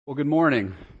Well, good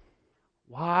morning.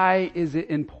 Why is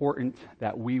it important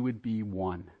that we would be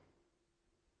one?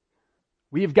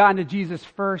 We have gotten to Jesus'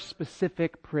 first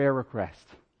specific prayer request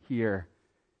here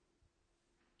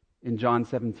in John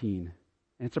 17.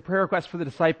 And it's a prayer request for the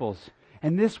disciples.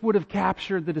 And this would have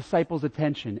captured the disciples'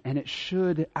 attention, and it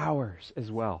should ours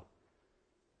as well.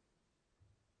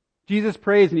 Jesus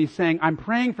prays and he's saying, I'm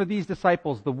praying for these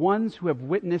disciples, the ones who have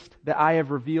witnessed that I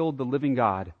have revealed the living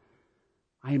God.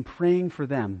 I am praying for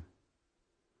them.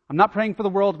 I'm not praying for the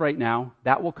world right now.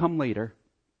 That will come later.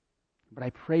 But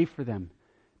I pray for them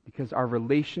because our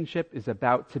relationship is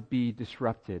about to be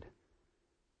disrupted.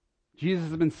 Jesus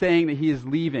has been saying that he is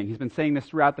leaving. He's been saying this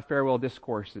throughout the farewell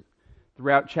discourse,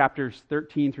 throughout chapters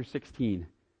 13 through 16.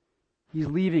 He's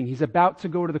leaving. He's about to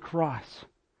go to the cross.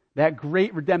 That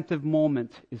great redemptive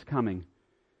moment is coming.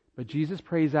 But Jesus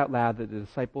prays out loud that the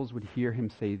disciples would hear him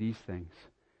say these things.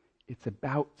 It's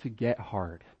about to get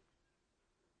hard.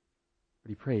 But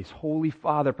he prays, Holy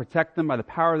Father, protect them by the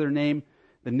power of their name,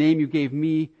 the name you gave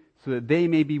me, so that they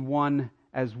may be one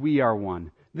as we are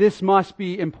one. This must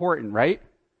be important, right?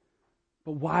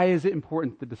 But why is it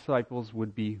important the disciples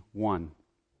would be one?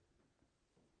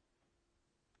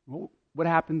 Well, what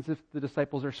happens if the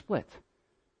disciples are split?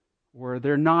 Or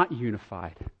they're not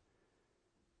unified?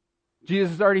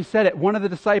 Jesus has already said it. One of the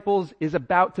disciples is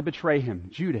about to betray him,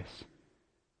 Judas.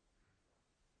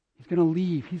 He's going to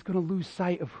leave. He's going to lose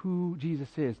sight of who Jesus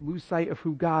is, lose sight of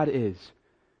who God is.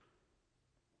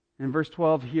 In verse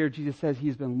 12 here, Jesus says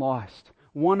he's been lost.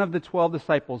 One of the 12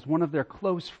 disciples, one of their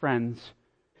close friends,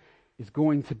 is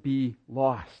going to be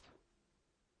lost.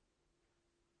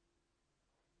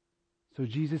 So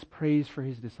Jesus prays for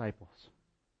his disciples,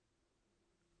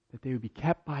 that they would be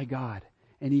kept by God.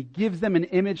 And he gives them an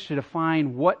image to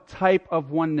define what type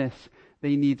of oneness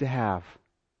they need to have.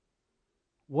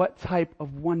 What type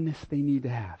of oneness they need to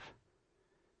have.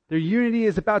 Their unity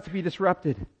is about to be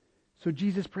disrupted. So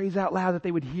Jesus prays out loud that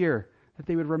they would hear, that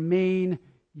they would remain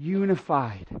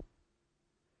unified.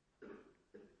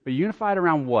 But unified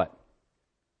around what?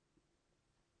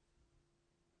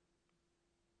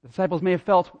 The disciples may have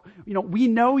felt, we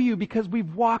know you because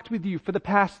we've walked with you for the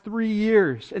past 3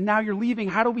 years, and now you're leaving.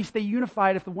 How do we stay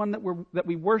unified if the one that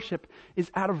we worship is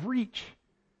out of reach?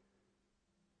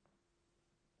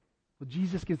 Well,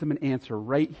 Jesus gives them an answer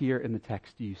right here in the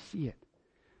text. Do you see it?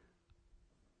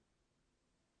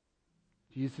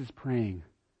 Jesus is praying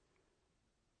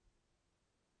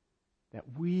that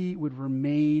we would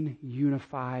remain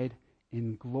unified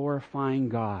in glorifying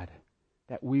God,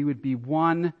 that we would be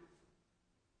one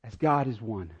as God is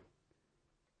one.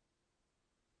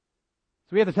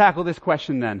 So we have to tackle this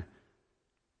question then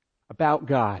about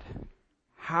God.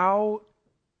 How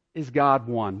is God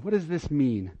one? What does this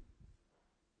mean?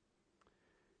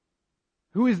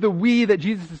 Who is the we that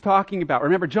Jesus is talking about?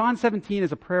 Remember, John 17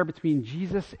 is a prayer between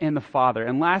Jesus and the Father.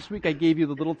 And last week I gave you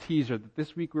the little teaser that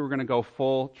this week we were going to go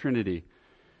full Trinity.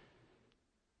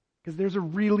 Because there's a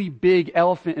really big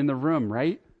elephant in the room,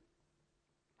 right?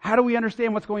 How do we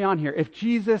understand what's going on here? If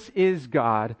Jesus is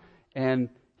God, and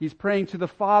he's praying to the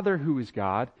Father who is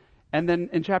God, and then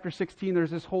in chapter 16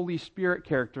 there's this Holy Spirit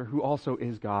character who also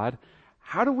is God,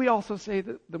 how do we also say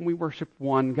that we worship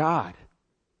one God?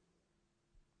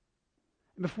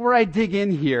 Before I dig in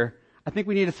here, I think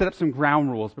we need to set up some ground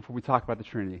rules before we talk about the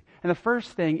Trinity. And the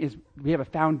first thing is we have a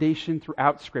foundation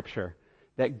throughout Scripture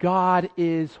that God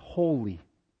is holy.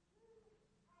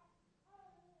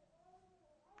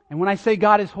 And when I say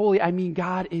God is holy, I mean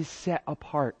God is set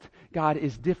apart. God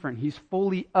is different. He's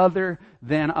fully other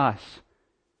than us.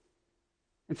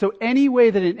 And so any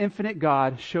way that an infinite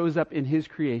God shows up in his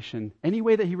creation, any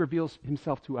way that he reveals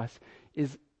himself to us,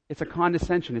 it's a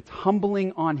condescension. It's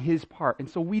humbling on his part. And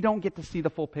so we don't get to see the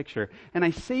full picture. And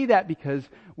I say that because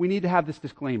we need to have this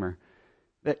disclaimer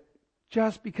that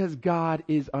just because God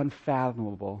is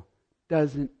unfathomable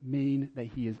doesn't mean that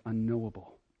he is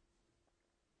unknowable.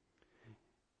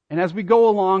 And as we go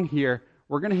along here,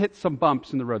 we're going to hit some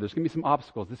bumps in the road. There's going to be some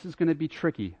obstacles. This is going to be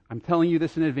tricky. I'm telling you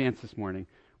this in advance this morning.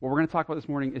 What we're going to talk about this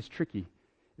morning is tricky.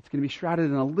 It's going to be shrouded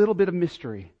in a little bit of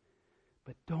mystery.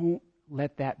 But don't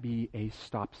let that be a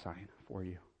stop sign for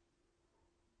you.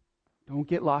 Don't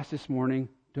get lost this morning.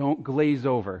 Don't glaze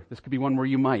over. This could be one where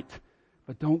you might,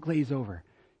 but don't glaze over.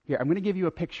 Here, I'm going to give you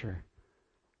a picture.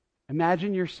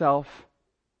 Imagine yourself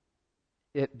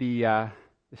at the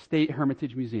State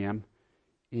Hermitage Museum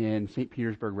in St.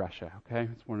 Petersburg, Russia. Okay,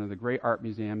 it's one of the great art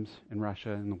museums in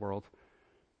Russia and the world.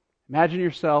 Imagine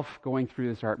yourself going through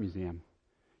this art museum.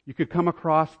 You could come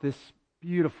across this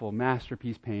beautiful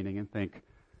masterpiece painting and think,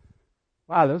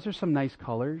 wow, those are some nice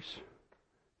colors.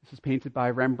 This is painted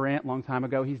by Rembrandt a long time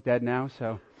ago. He's dead now,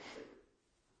 so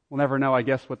We'll never know, I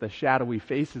guess, what the shadowy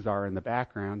faces are in the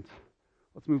background.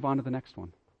 Let's move on to the next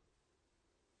one.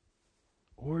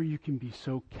 Or you can be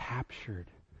so captured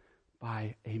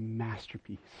by a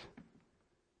masterpiece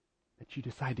that you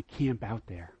decide to camp out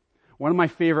there. One of my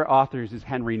favorite authors is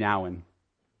Henry Nouwen.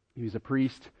 He was a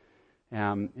priest,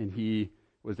 and he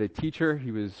was a teacher.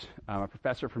 He was a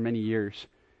professor for many years.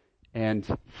 And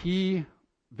he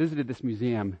visited this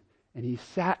museum, and he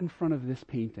sat in front of this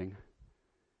painting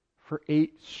for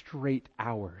 8 straight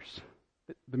hours.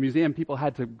 The museum people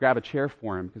had to grab a chair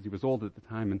for him because he was old at the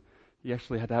time, and he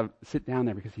actually had to sit down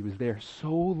there because he was there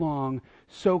so long,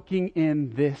 soaking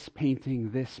in this painting,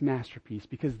 this masterpiece,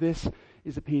 because this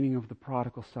is a painting of the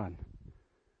prodigal son.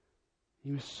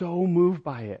 He was so moved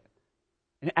by it.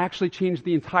 And it actually changed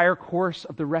the entire course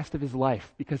of the rest of his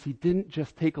life, because he didn't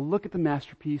just take a look at the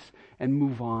masterpiece and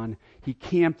move on. He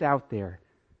camped out there.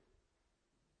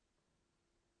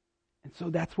 And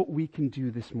so that's what we can do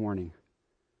this morning.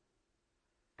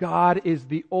 God is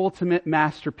the ultimate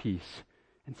masterpiece.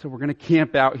 And so we're going to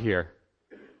camp out here.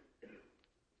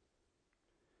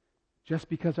 Just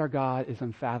because our God is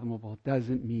unfathomable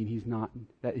doesn't mean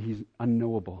he's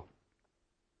unknowable.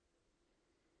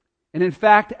 And in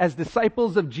fact, as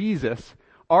disciples of Jesus,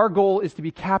 our goal is to be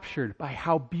captured by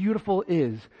how beautiful it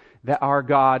is that our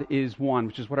God is one,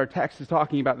 which is what our text is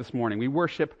talking about this morning. We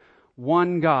worship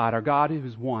one God, our God who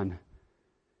is one.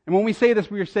 And when we say this,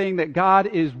 we are saying that God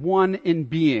is one in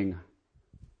being.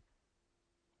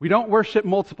 We don't worship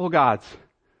multiple gods.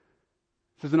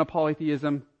 This isn't a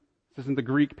polytheism. This isn't the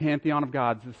Greek pantheon of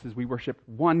gods. This is we worship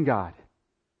one God.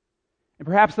 And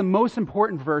perhaps the most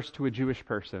important verse to a Jewish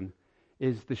person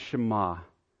is the Shema,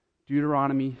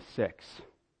 Deuteronomy 6.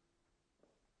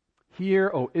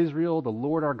 Hear, O Israel, the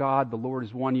Lord our God, the Lord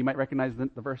is one. You might recognize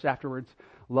the verse afterwards.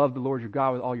 Love the Lord your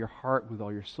God with all your heart, with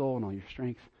all your soul, and all your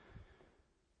strength.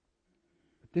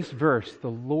 But this verse,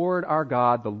 the Lord our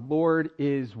God, the Lord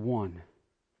is one.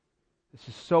 This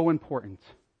is so important.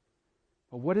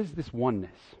 But what is this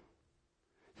oneness?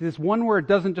 See, this one word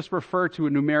doesn't just refer to a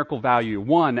numerical value,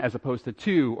 1 as opposed to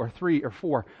 2 or 3 or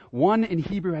 4. One in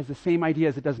Hebrew has the same idea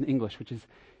as it does in English, which is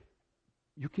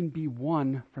you can be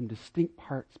one from distinct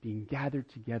parts being gathered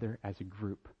together as a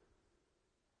group.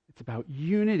 It's about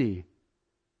unity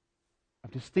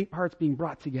of distinct parts being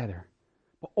brought together,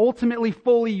 but ultimately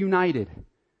fully united.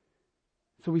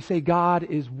 So we say God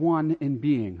is one in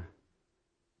being.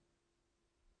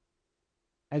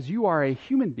 As you are a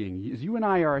human being, as you and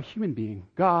I are a human being,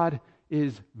 God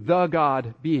is the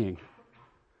God being.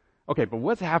 Okay, but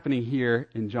what's happening here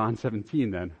in John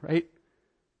 17 then, right?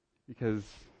 Because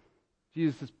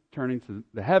Jesus is turning to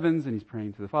the heavens and he's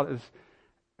praying to the Father.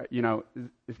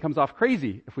 It comes off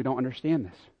crazy if we don't understand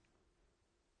this.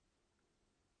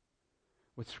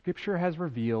 What Scripture has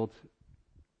revealed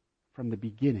from the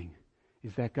beginning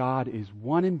is that God is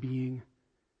one in being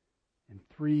and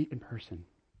 3 in person.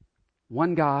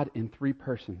 One God in 3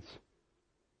 persons.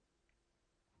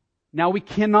 Now, we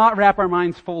cannot wrap our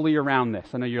minds fully around this.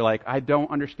 I know you're like, I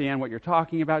don't understand what you're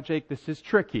talking about, Jake. This is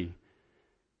tricky.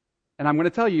 And I'm going to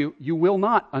tell you, you will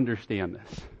not understand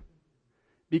this.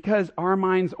 Because our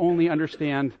minds only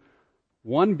understand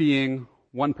one being,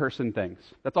 one person things.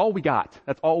 That's all we got.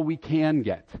 That's all we can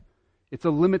get. It's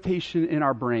a limitation in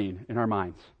our brain, in our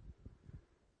minds.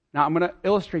 Now, I'm going to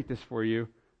illustrate this for you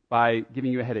by giving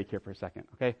you a headache here for a second,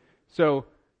 okay? So,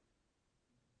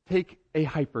 take a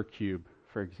hypercube,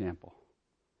 for example.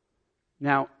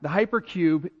 Now, the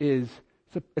hypercube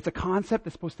it's a concept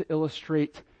that's supposed to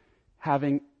illustrate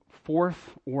having 4th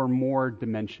or more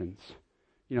dimensions.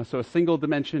 So a single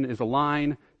dimension is a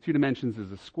line, 2 dimensions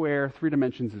is a square, 3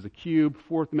 dimensions is a cube,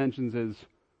 4th dimensions is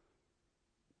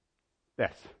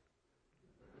this.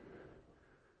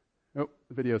 Oh,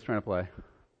 the video's trying to play.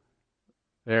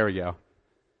 There we go.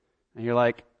 And you're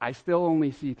like, I still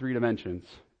only see 3 dimensions,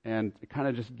 and it kind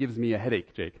of just gives me a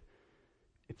headache, Jake.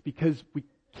 It's because we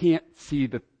can't see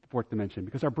the 4th dimension,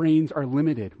 because our brains are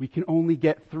limited. We can only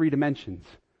get 3 dimensions.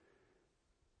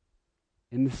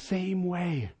 In the same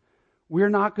way, we're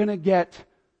not going to get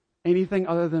anything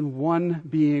other than one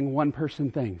being, one person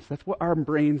things. That's what our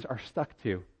brains are stuck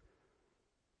to.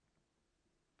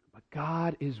 But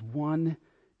God is one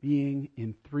being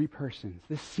in 3 persons.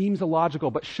 This seems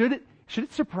illogical, but should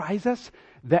it surprise us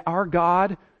that our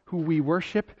God, who we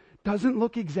worship, doesn't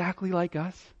look exactly like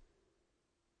us?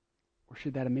 Or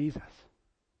should that amaze us?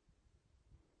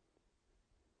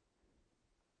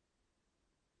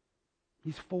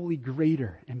 He's fully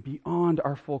greater and beyond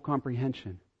our full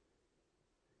comprehension.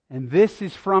 And this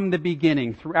is from the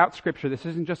beginning, throughout Scripture. This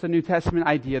isn't just a New Testament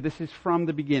idea. This is from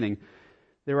the beginning.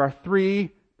 There are 3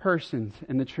 persons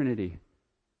in the Trinity.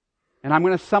 And I'm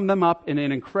going to sum them up in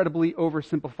an incredibly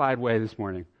oversimplified way this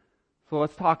morning. So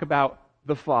let's talk about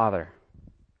the Father.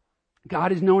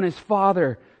 God is known as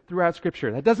Father throughout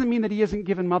Scripture. That doesn't mean that He isn't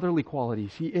given motherly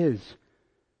qualities. He is.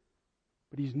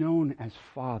 But He's known as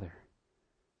Father.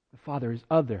 The Father is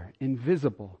other,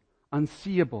 invisible,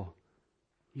 unseeable.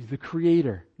 He's the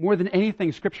Creator. More than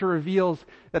anything, Scripture reveals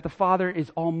that the Father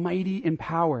is almighty in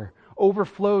power,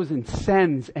 overflows and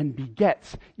sends and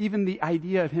begets. Even the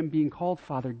idea of Him being called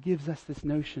Father gives us this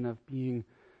notion of being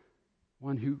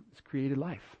one who has created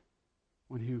life,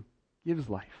 one who gives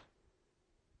life.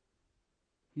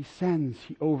 He sends,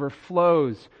 He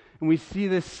overflows. And we see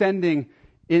this sending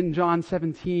in John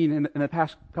 17 in the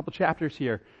past couple chapters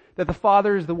here, that the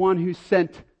Father is the one who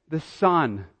sent the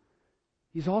Son.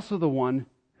 He's also the one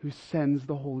who sends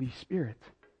the Holy Spirit.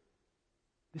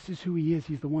 This is who He is.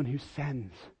 He's the one who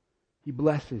sends. He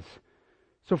blesses.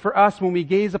 So for us, when we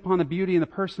gaze upon the beauty and the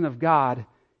person of God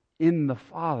in the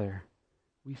Father,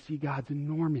 we see God's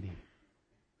enormity.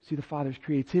 We see the Father's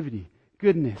creativity,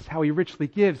 goodness, how He richly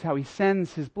gives, how He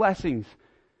sends His blessings,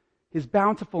 His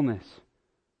bountifulness.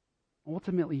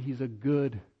 Ultimately, He's a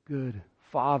good, good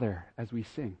Father, as we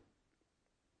sing.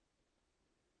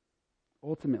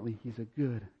 Ultimately, He's a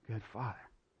good, good Father.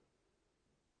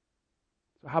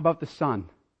 So how about the Son?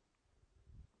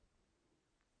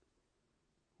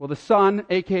 Well, the Son,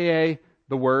 aka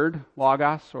the Word,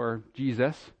 Logos, or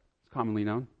Jesus, is commonly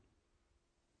known.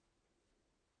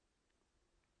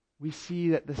 We see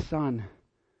that the Son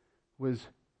who's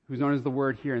known as the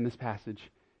Word here in this passage.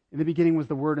 In the beginning was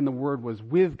the Word, and the Word was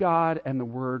with God, and the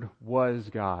Word was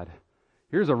God.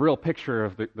 Here's a real picture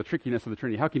of the trickiness of the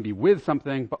Trinity. How can He be with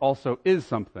something, but also is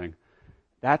something?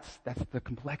 That's the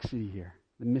complexity here,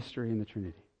 the mystery in the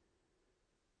Trinity.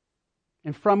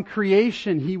 And from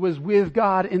creation, He was with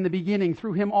God in the beginning.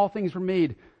 Through Him, all things were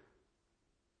made.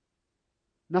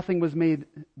 Nothing was made,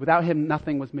 without Him,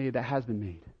 nothing was made that has been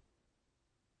made.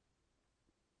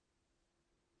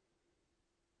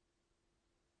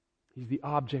 He's the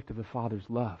object of the Father's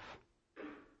love.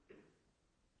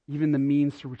 Even the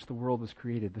means through which the world was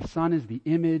created. The Son is the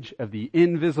image of the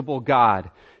invisible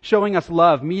God, showing us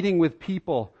love, meeting with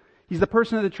people. He's the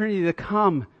person of the Trinity to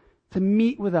come, to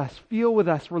meet with us, feel with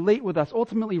us, relate with us,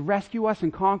 ultimately rescue us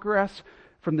and conquer us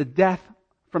from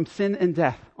sin and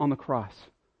death on the cross.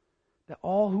 That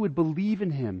all who would believe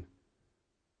in Him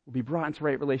will be brought into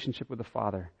right relationship with the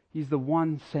Father. He's the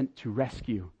one sent to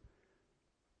rescue.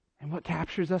 And what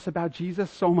captures us about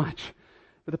Jesus so much?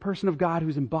 But the person of God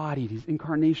who's embodied, He's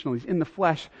incarnational, He's in the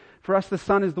flesh. For us, the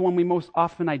Son is the one we most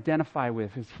often identify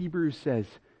with. As Hebrews says,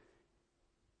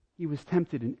 He was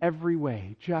tempted in every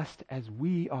way, just as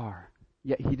we are,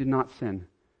 yet He did not sin.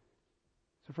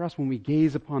 So for us, when we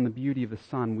gaze upon the beauty of the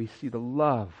Son, we see the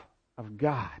love of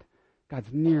God, God's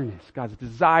nearness, God's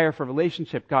desire for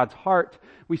relationship, God's heart.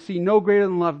 We see no greater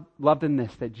than love than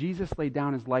this, that Jesus laid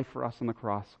down His life for us on the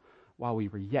cross while we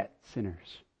were yet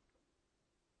sinners.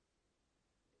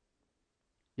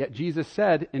 Yet Jesus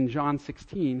said in John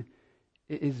 16,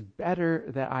 "It is better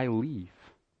that I leave,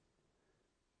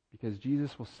 because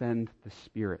Jesus will send the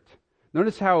Spirit."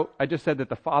 Notice how I just said that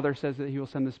the Father says that He will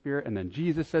send the Spirit, and then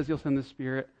Jesus says He'll send the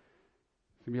Spirit.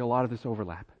 There's going to be a lot of this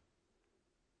overlap.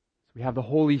 So we have the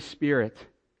Holy Spirit,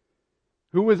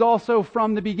 who was also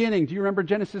from the beginning. Do you remember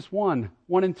Genesis 1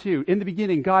 and 2? In the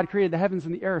beginning, God created the heavens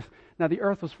and the earth. Now the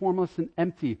earth was formless and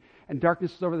empty, and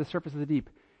darkness was over the surface of the deep.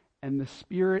 And the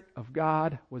Spirit of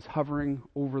God was hovering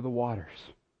over the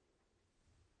waters.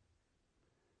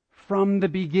 From the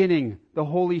beginning, the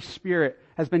Holy Spirit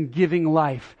has been giving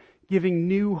life, giving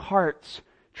new hearts,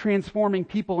 transforming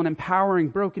people and empowering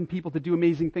broken people to do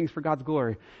amazing things for God's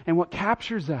glory. And what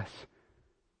captures us,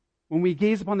 when we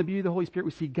gaze upon the beauty of the Holy Spirit,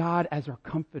 we see God as our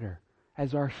comforter,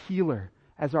 as our healer,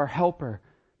 as our helper,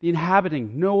 the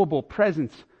inhabiting, knowable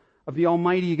presence of the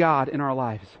Almighty God in our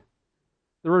lives.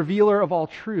 The revealer of all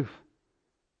truth,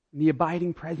 and the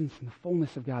abiding presence and the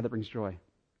fullness of God that brings joy.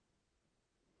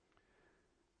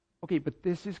 Okay, but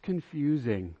this is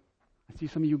confusing. I see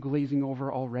some of you glazing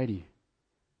over already.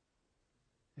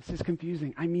 This is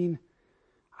confusing. I mean,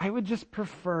 I would just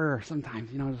prefer sometimes,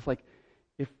 just like,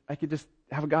 if I could just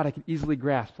have a God I could easily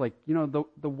grasp, like,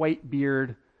 the white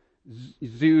beard,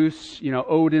 Zeus,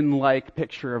 Odin-like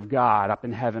picture of God up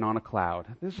in heaven on a cloud.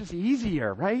 It's just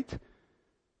easier, right?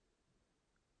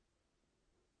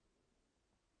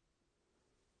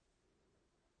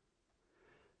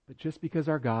 But just because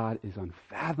our God is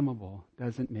unfathomable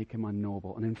doesn't make Him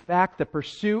unknowable. And in fact, the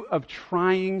pursuit of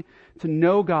trying to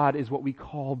know God is what we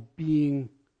call being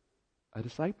a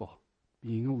disciple,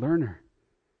 being a learner,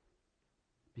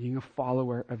 being a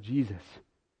follower of Jesus.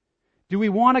 Do we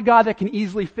want a God that can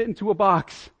easily fit into a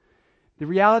box? The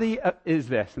reality is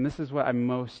this, and this is what I'm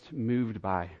most moved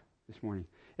by this morning.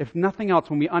 If nothing else,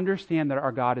 when we understand that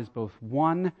our God is both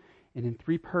one and in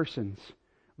three persons,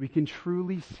 we can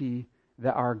truly see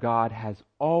that our God has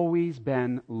always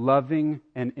been loving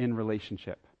and in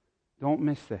relationship. Don't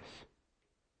miss this.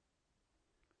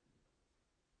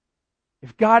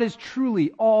 If God is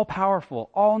truly all-powerful,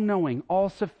 all-knowing,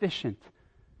 all-sufficient,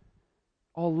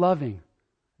 all-loving,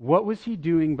 what was he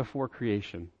doing before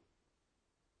creation?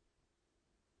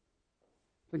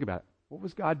 Think about it. What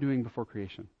was God doing before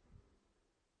creation?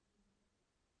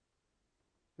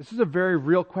 This is a very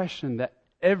real question that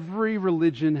every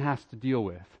religion has to deal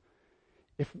with.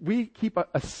 If we keep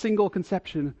a single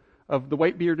conception of the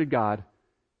white-bearded God,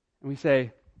 and we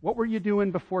say, what were you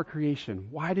doing before creation?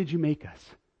 Why did you make us?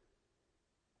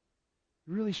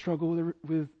 You really struggle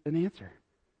with an answer.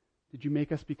 Did you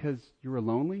make us because you were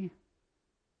lonely?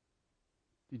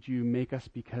 Did you make us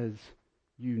because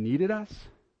you needed us?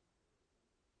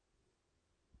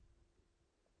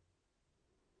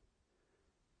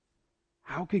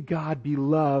 How could God be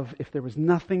love if there was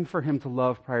nothing for him to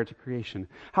love prior to creation?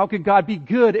 How could God be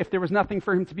good if there was nothing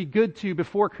for him to be good to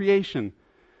before creation?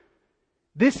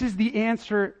 This is the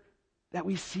answer that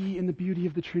we see in the beauty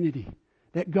of the Trinity.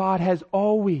 That God has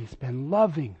always been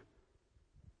loving.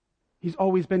 He's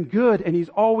always been good, and he's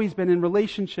always been in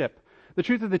relationship. The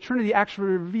truth of the Trinity actually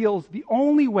reveals the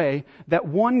only way that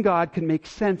one God can make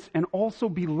sense and also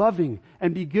be loving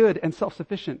and be good and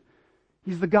self-sufficient.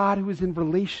 He's the God who is in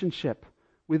relationship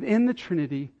within the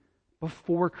Trinity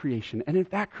before creation. And in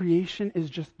fact, creation is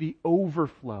just the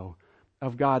overflow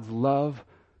of God's love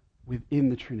within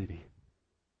the Trinity.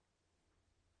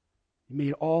 He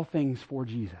made all things for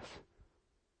Jesus.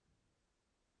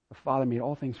 The Father made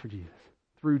all things for Jesus,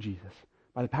 through Jesus,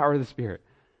 by the power of the Spirit.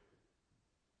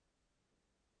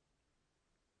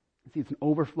 See, it's an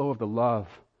overflow of the love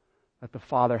that the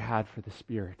Father had for the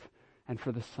Spirit and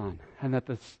for the Son, and that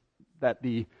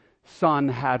the Son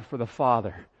had for the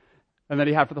Father, and that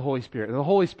he had for the Holy Spirit, and the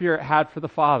Holy Spirit had for the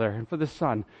Father and for the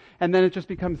Son. And then it just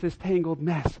becomes this tangled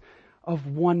mess of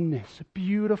oneness,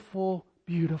 beautiful,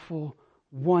 beautiful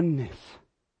oneness.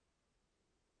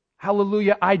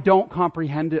 Hallelujah, I don't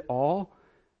comprehend it all,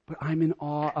 but I'm in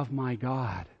awe of my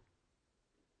God.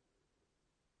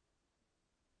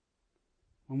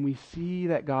 When we see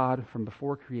that God from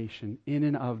before creation, in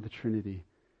and of the Trinity,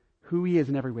 who he is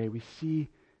in every way, we see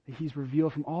that he's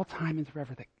revealed from all time and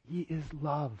forever that he is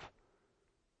love.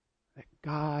 That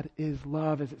God is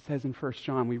love, as it says in 1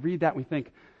 John. We read that and we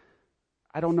think,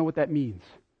 I don't know what that means.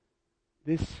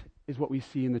 This is what we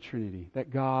see in the Trinity,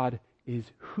 that God is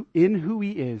in who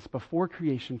he is before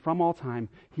creation, from all time.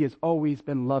 He has always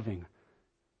been loving.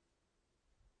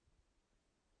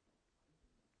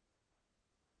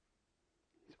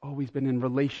 He's always been in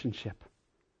relationship.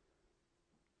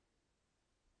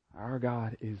 Our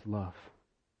God is love.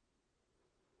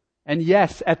 And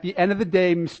yes, at the end of the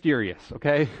day, mysterious,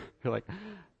 okay? You're like,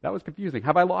 that was confusing.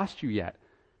 Have I lost you yet?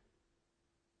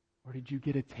 Or did you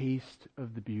get a taste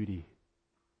of the beauty?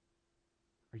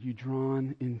 Are you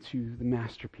drawn into the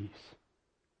masterpiece?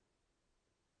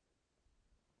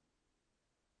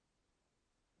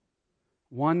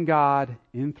 One God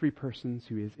in three persons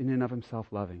who is in and of himself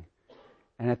loving.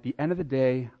 And at the end of the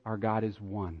day, our God is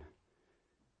one.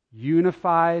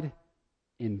 Unified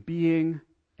in being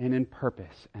and in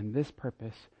purpose. And this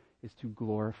purpose is to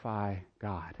glorify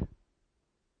God.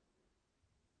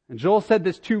 And Joel said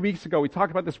this 2 weeks ago. We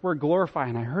talked about this word glorify,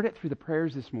 and I heard it through the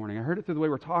prayers this morning. I heard it through the way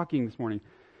we're talking this morning.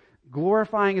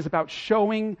 Glorifying is about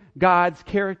showing God's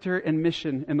character and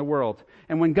mission in the world.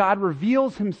 And when God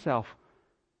reveals himself,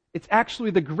 it's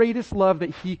actually the greatest love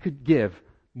that he could give.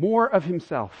 More of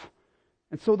himself.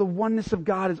 And so the oneness of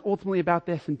God is ultimately about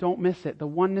this, and don't miss it. The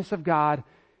oneness of God,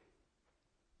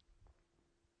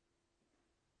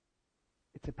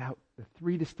 it's about the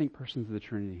three distinct persons of the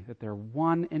Trinity, that they're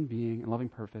one in being and loving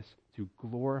purpose to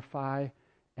glorify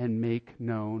and make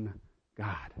known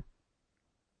God.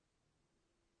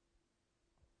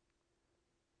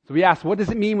 So we ask, what does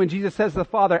it mean when Jesus says to the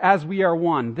Father, as we are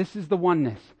one? This is the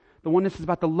oneness. The oneness is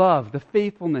about the love, the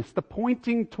faithfulness, the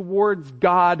pointing towards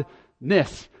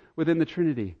Godness within the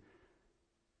Trinity.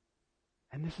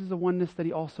 And this is the oneness that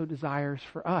he also desires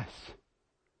for us.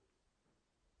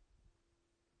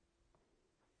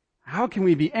 How can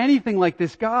we be anything like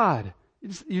this God?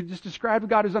 You just described a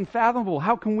God who's unfathomable.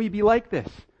 How can we be like this?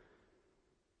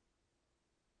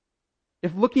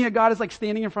 If looking at God is like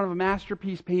standing in front of a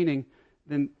masterpiece painting,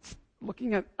 then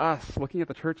looking at us, looking at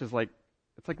the church is like,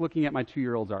 it's like looking at my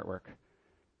 2-year-old's artwork.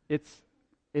 It's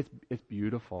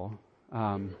beautiful.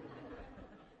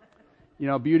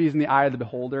 beauty is in the eye of the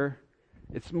beholder.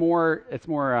 It's more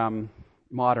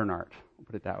modern art. I'll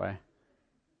put it that way.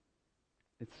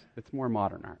 It's more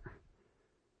modern art.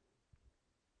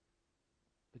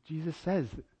 But Jesus says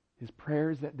his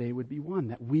prayer is that they would be one,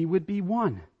 that we would be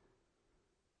one.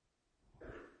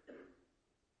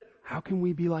 How can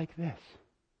we be like this?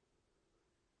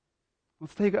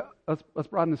 Let's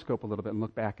broaden the scope a little bit and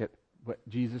look back at what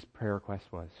Jesus' prayer request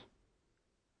was.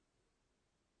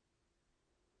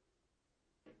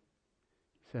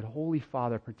 He said, Holy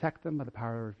Father, protect them by the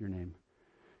power of your name.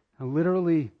 Now,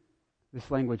 literally, this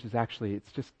language is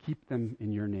it's just keep them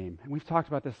in your name. And we've talked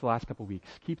about this the last couple of weeks.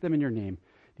 Keep them in your name.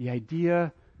 The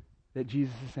idea that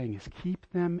Jesus is saying is keep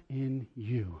them in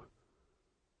you.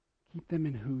 Keep them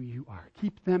in who you are.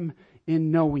 Keep them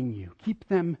in knowing you. Keep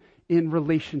them in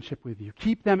relationship with you.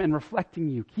 Keep them in reflecting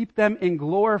you. Keep them in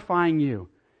glorifying you.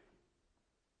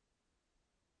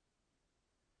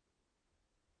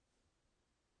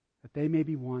 That they may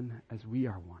be one as we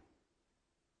are one.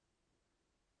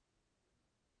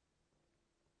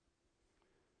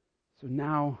 So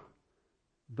now,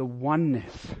 the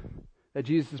oneness that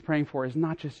Jesus is praying for is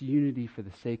not just unity for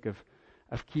the sake of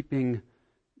keeping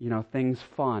things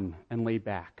fun and laid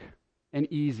back and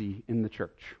easy in the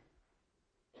church.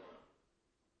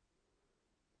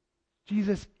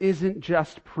 Jesus isn't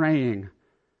just praying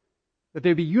that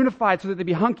they'd be unified so that they'd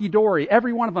be hunky-dory,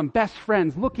 every one of them best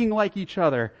friends, looking like each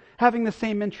other, having the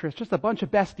same interests, just a bunch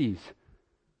of besties.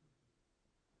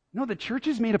 No, the church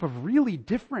is made up of really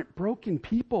different, broken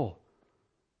people.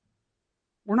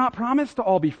 We're not promised to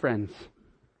all be friends.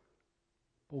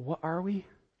 But what are we?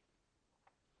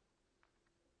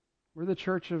 We're the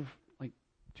church of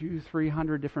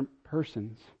 200-300 different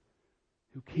persons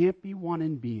who can't be one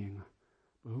in being,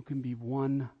 but who can be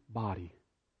one body.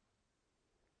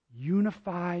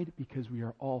 Unified because we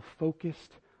are all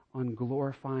focused on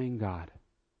glorifying God.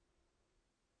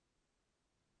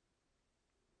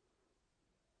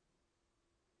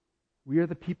 We are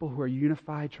the people who are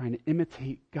unified, trying to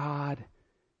imitate God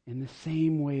in the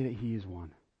same way that He is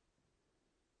one.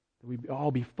 That we all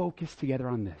be focused together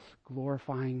on this,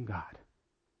 glorifying God.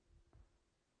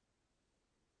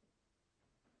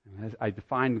 And as I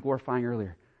defined glorifying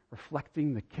earlier,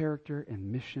 reflecting the character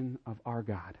and mission of our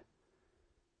God.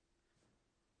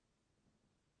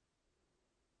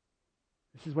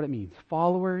 This is what it means.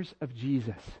 Followers of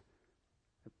Jesus.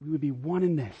 We would be one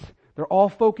in this. They're all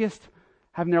focused,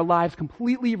 having their lives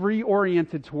completely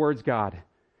reoriented towards God.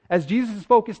 As Jesus is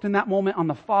focused in that moment on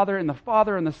the Father and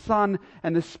the Son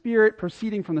and the Spirit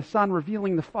proceeding from the Son,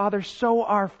 revealing the Father, so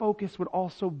our focus would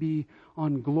also be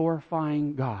on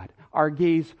glorifying God. Our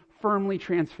gaze firmly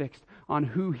transfixed on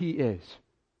who He is.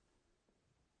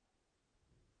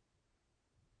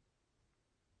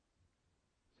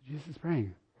 Jesus is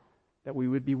praying that we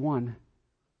would be one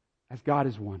as God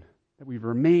is one, that we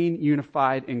remain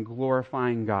unified in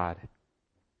glorifying God.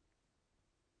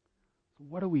 So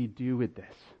what do we do with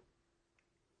this?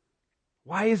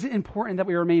 Why is it important that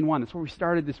we remain one? That's where we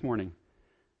started this morning.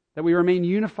 That we remain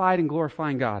unified in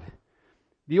glorifying God.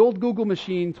 The old Google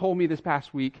machine told me this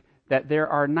past week that there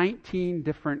are 19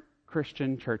 different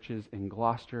Christian churches in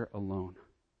Gloucester alone.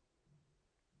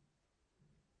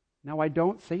 Now, I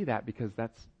don't say that because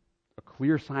that's a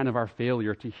clear sign of our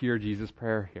failure to hear Jesus'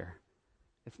 prayer here.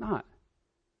 It's not.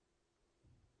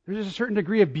 There's a certain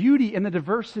degree of beauty in the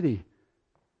diversity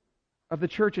of the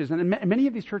churches. And many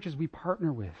of these churches we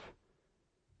partner with.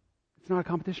 It's not a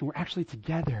competition. We're actually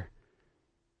together.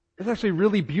 It's actually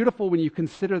really beautiful when you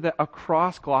consider that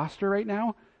across Gloucester right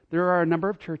now, there are a number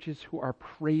of churches who are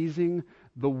praising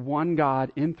the one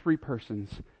God in three persons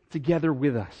together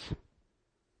with us.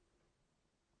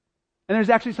 And there's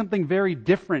actually something very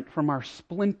different from our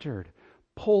splintered,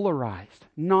 polarized,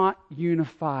 not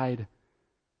unified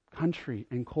country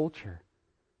and culture.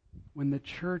 When the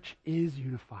church is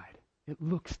unified, it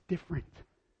looks different.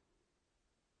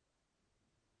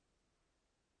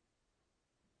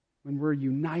 When we're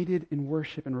united in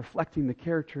worship and reflecting the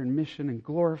character and mission and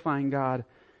glorifying God,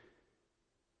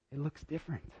 it looks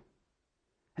different.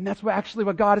 And that's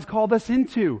what God has called us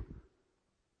into.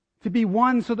 To be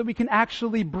one so that we can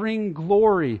actually bring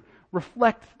glory,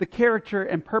 reflect the character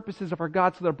and purposes of our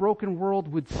God so that a broken world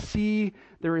would see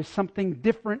there is something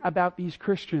different about these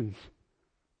Christians.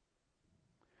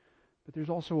 But there's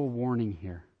also a warning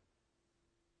here.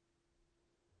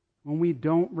 When we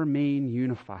don't remain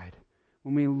unified,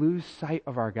 when we lose sight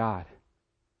of our God,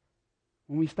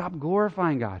 when we stop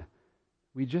glorifying God,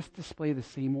 we just display the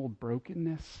same old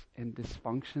brokenness and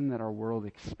dysfunction that our world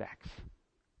expects.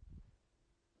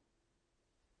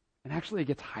 And actually it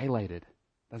gets highlighted,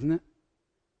 doesn't it?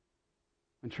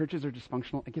 When churches are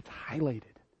dysfunctional, it gets highlighted.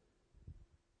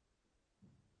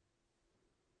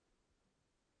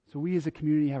 So we as a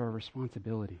community have a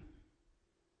responsibility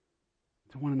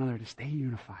to one another to stay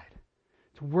unified,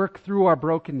 to work through our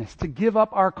brokenness, to give up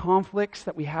our conflicts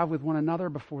that we have with one another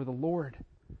before the Lord,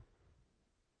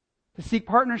 to seek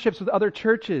partnerships with other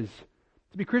churches,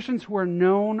 to be Christians who are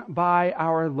known by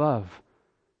our love,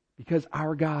 because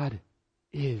our God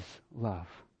is love.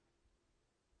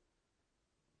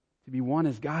 To be one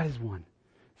as God is one.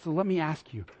 So let me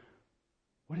ask you,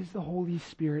 what is the Holy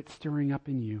Spirit stirring up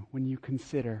in you when you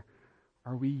consider,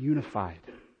 are we unified?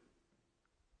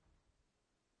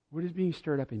 What is being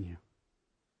stirred up in you?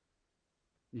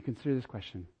 You consider this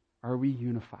question, are we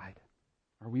unified?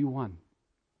 Are we one?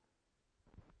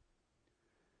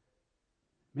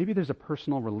 Maybe there's a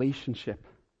personal relationship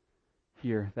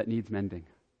here that needs mending.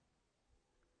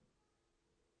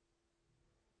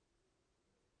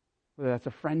 Whether that's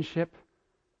a friendship,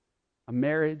 a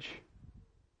marriage,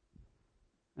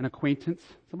 an acquaintance,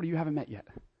 somebody you haven't met yet.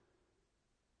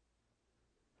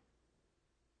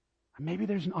 Maybe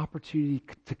there's an opportunity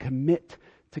to commit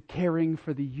to caring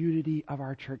for the unity of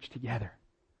our church together.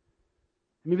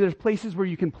 Maybe there's places where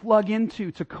you can plug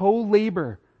into to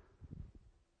co-labor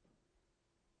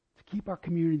to keep our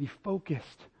community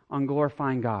focused on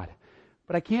glorifying God.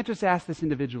 But I can't just ask this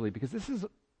individually, because this is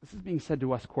being said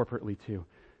to us corporately too.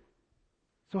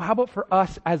 So how about for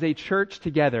us as a church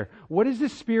together? What is the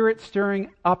Spirit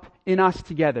stirring up in us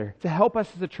together to help us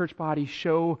as a church body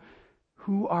show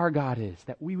who our God is,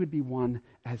 that we would be one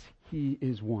as He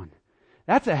is one?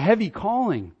 That's a heavy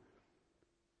calling.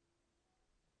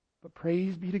 But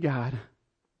praise be to God.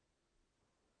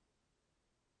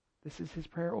 This is His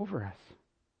prayer over us.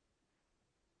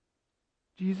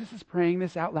 Jesus is praying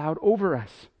this out loud over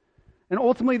us. And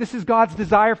ultimately, this is God's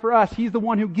desire for us. He's the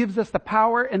one who gives us the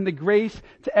power and the grace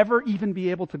to ever even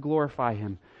be able to glorify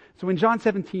Him. So in John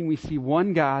 17, we see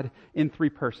one God in three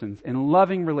persons, in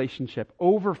loving relationship,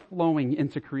 overflowing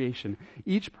into creation.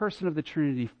 Each person of the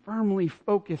Trinity firmly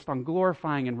focused on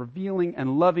glorifying and revealing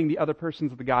and loving the other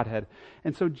persons of the Godhead.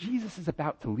 And so Jesus is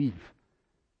about to leave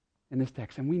in this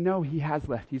text. And we know He has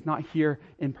left. He's not here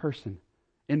in person,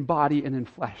 in body and in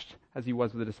flesh, as He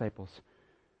was with the disciples.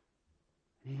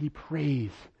 He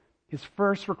prays His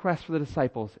first request for the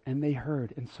disciples, and they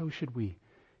heard, and so should we.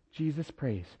 Jesus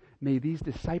prays, may these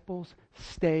disciples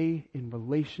stay in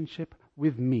relationship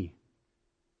with me.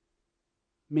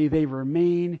 May they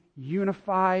remain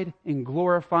unified in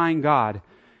glorifying God.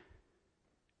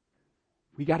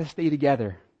 We got to stay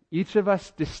together. Each of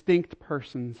us distinct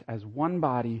persons as one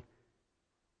body,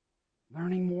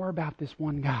 learning more about this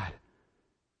one God.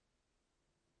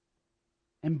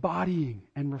 Embodying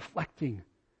and reflecting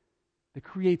the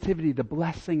creativity, the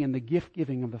blessing, and the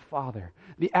gift-giving of the Father,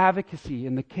 the advocacy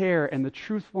and the care and the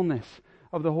truthfulness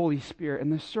of the Holy Spirit,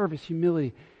 and the service,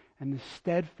 humility, and the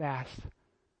steadfast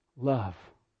love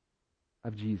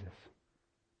of Jesus.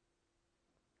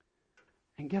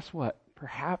 And guess what?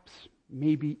 Perhaps,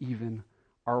 maybe even,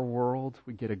 our world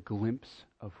would get a glimpse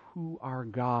of who our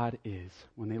God is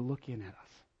when they look in at us.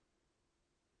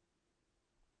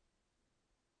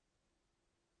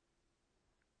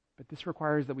 But this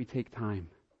requires that we take time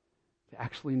to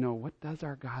actually know, what does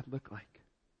our God look like?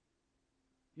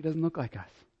 He doesn't look like us.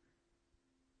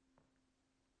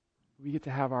 We get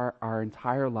to have our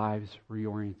entire lives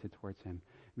reoriented towards Him.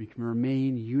 We can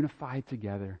remain unified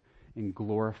together in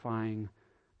glorifying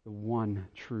the one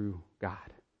true God.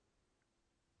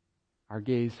 Our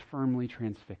gaze firmly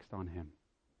transfixed on Him.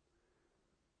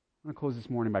 I'm going to close this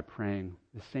morning by praying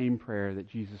the same prayer that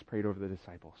Jesus prayed over the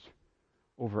disciples,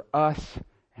 over us,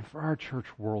 and for our church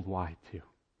worldwide too.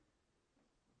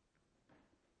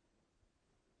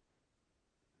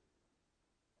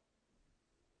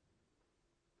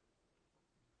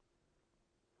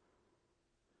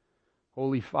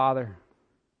 Holy Father,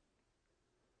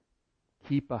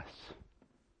 keep us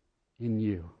in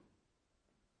You.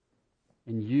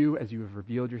 In You as You have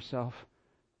revealed Yourself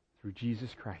through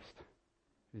Jesus Christ,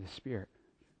 through the Spirit,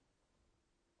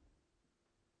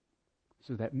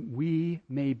 so that we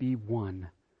may be one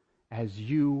as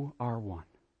You are one.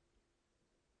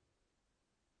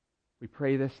 We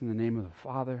pray this in the name of the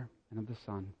Father, and of the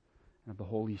Son, and of the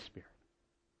Holy Spirit.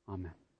 Amen.